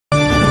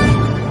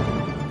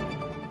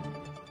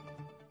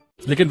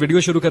लेकिन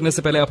वीडियो शुरू करने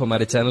से पहले आप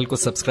हमारे चैनल को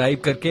सब्सक्राइब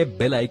करके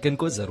बेल आइकन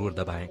को जरूर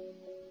दबाएं।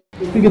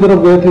 की तरफ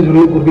गए थे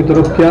जूलनपुर की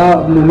तरफ, क्या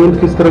मूवमेंट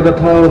किस तरह का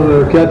था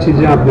और क्या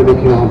चीजें आपने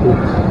देखी वहाँ पे?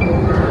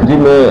 जी,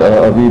 मैं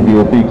अभी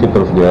बीओपी की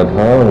तरफ गया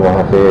था और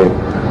वहाँ पे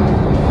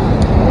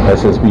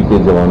एसएसबी के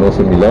जवानों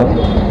से मिला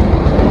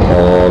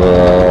और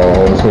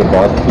उनसे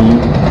बात की।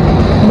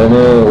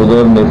 मैंने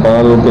उधर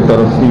नेपाल की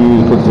तरफ ही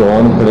कुछ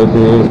जवान खड़े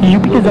थे।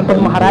 यूपी के जनपद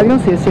महाराजगंज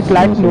से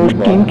सैटेलाइट न्यूज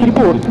टीम की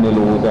रिपोर्ट। कितने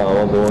लोगों का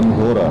आवागमन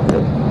हो रहा है,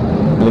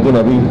 लेकिन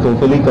अभी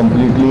टोटली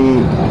कम्प्लीटली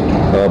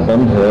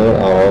बंद है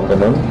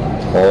आवागमन।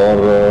 और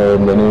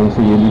मैंने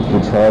उनसे ये भी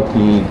पूछा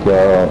कि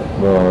क्या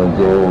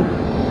जो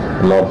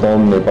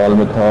लॉकडाउन नेपाल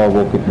में था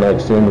वो कितना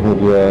एक्सटेंड हो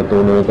गया है, तो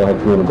उन्होंने कहा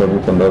कि उनका भी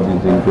 15-20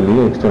 दिन के लिए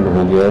एक्सटेंड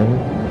हो गया है,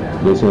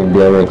 जैसे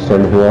इंडिया में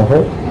एक्सटेंड हुआ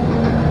है।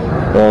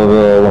 और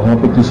वहाँ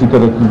पे किसी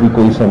तरह की भी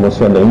कोई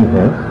समस्या नहीं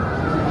है।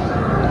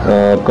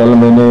 कल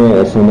मैंने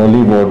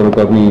सोनाली बॉर्डर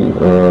का भी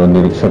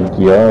निरीक्षण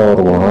किया और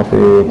वहाँ पे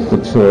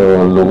कुछ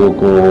लोगों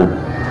को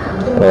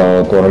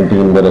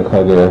क्वारंटीन में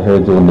रखा गया है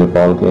जो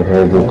नेपाल के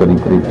हैं, जो करीब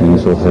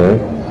 300 है।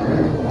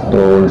 तो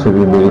उनसे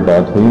भी मेरी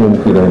बात हुई,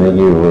 उनकी रहने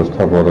की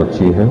व्यवस्था बहुत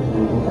अच्छी है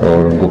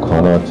और उनको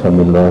खाना अच्छा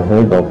मिल रहा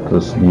है।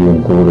 डॉक्टर्स भी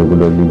उनको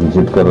रेगुलरली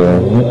विजिट कर रहे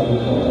हैं।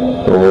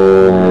 तो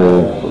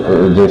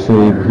जैसे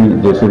भी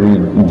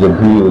जब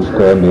भी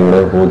उसका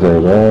निर्णय हो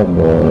जाएगा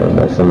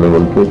नेशनल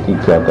लेवल पे कि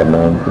क्या करना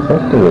है उनके साथ,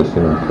 तो वैसे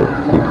उनको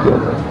ठीक किया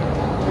जाएगा।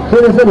 तो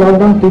जैसे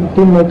लॉकडाउन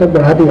 3 मई तक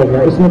बढ़ा दिया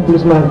गया, इसमें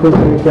पुलिस महानिदेशक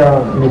ने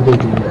क्या निर्देश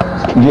दिए?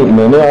 जी,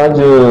 मैंने आज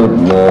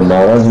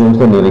महाराजगंज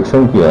का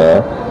निरीक्षण किया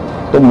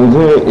तो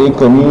मुझे एक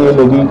कमी ये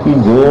लगी कि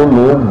जो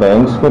लोग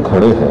बैंक्स में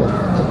खड़े हैं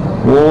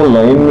वो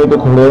लाइन में तो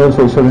खड़े हैं,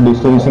 सोशल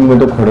डिस्टेंसिंग में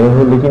तो खड़े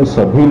हैं, लेकिन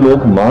सभी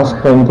लोग मास्क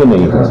पहन के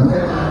नहीं हैं।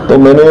 तो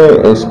मैंने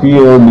एसपी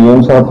और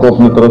डीएम साहब को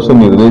अपनी तरफ से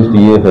निर्देश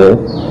दिए हैं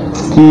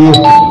कि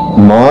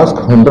मास्क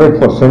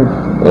 100%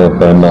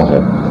 पहनना है।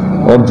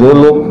 और जो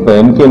लोग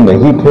पहन के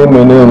नहीं थे,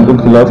 मैंने उनके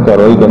खिलाफ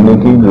कार्रवाई करने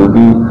की जो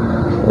भी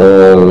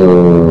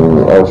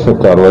आवश्यक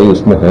कार्रवाई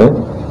उसमें है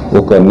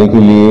वो करने के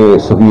लिए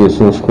सभी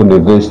एसओस को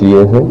निर्देश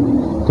दिए हैं,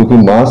 क्योंकि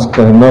मास्क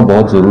पहनना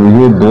बहुत जरूरी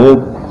है। 2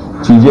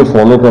 चीजें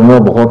फॉलो करना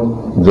बहुत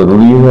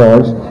जरूरी है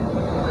आज,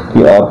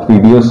 कि आप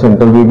पीडीएस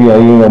सेंटर में भी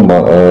आइए या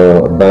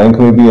बैंक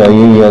में भी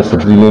आइए या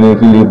सब्जी लेने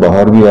के लिए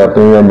बाहर भी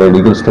आते हैं या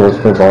मेडिकल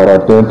स्टोर्स में बाहर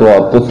आते हैं, तो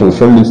आपको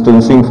सोशल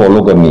डिस्टेंसिंग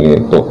फॉलो करनी है।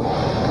 तो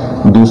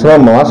दूसरा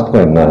मास्क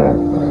पहनना है।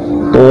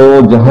 तो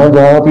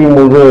जहाँ भी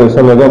मुझे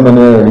ऐसा लगा,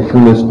 मैंने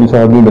एडिशनल एसपी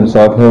साहब भी मेरे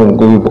साथ हैं,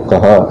 उनको भी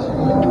कहा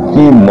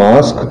कि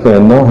मास्क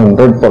पहनना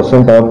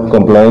 100% आप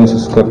कंप्लायंस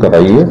इसका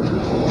कराइए।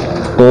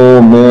 तो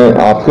मैं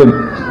आपके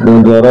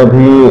द्वारा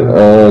भी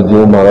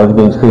जो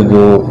महाराजगंज के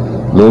जो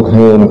लोग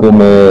हैं उनको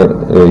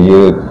मैं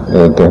ये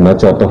कहना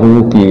चाहता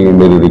हूँ कि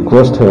मेरी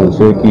रिक्वेस्ट है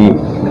उनसे कि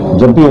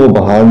जब भी वो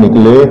बाहर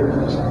निकले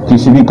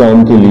किसी भी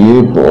काम के लिए,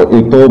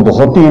 एक तो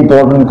बहुत ही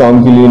इम्पोर्टेंट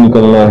काम के लिए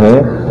निकलना है,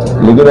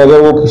 लेकिन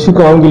अगर वो किसी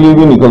काम के लिए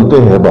भी निकलते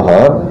हैं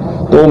बाहर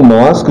तो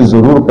मास्क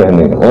जरूर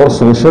पहने और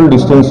सोशल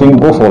डिस्टेंसिंग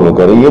को फॉलो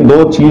करें। ये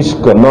 2 चीज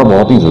करना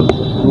बहुत ही जरूरी है।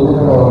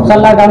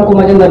 सल्ला गांव को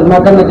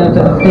मद्देनजर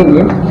रखते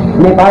हुए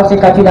नेपाल से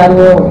काफी दारू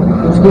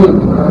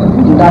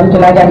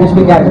चला जाए,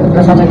 उसकी क्या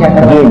प्रशासन क्या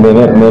कर रहा है?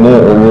 मैंने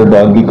वो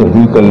बात भी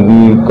कही, कल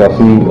भी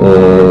काफी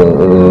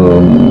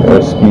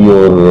एसपी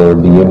और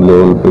डीएम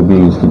लेवल पे भी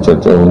इसकी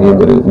चर्चा होगी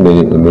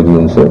मेरी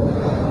उनसे।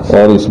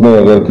 और इसमें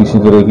अगर किसी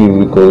तरह की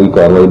भी कोई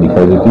कार्रवाई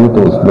दिखाई देती है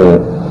तो उसमें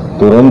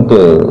तुरंत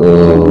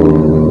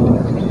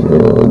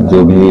जो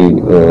भी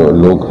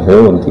लोग हैं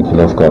उनके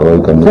खिलाफ कार्रवाई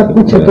करने। सर,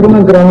 कुछ क्षेत्रों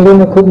में ग्रामीणों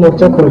में खूब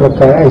मोर्चा खोल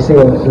रखा है ऐसे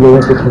लोगों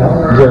के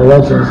खिलाफ जो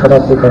अवैध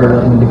शराब के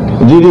कारोबार में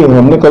लिखे। जी,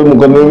 हमने कल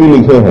मुकदमे भी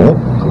लिखे हैं,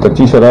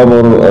 कच्ची शराब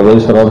और अवैध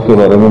शराब के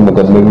बारे में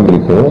मुकदमे भी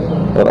लिखे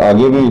हैं और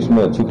आगे भी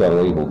इसमें अच्छी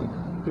कार्रवाई होगी।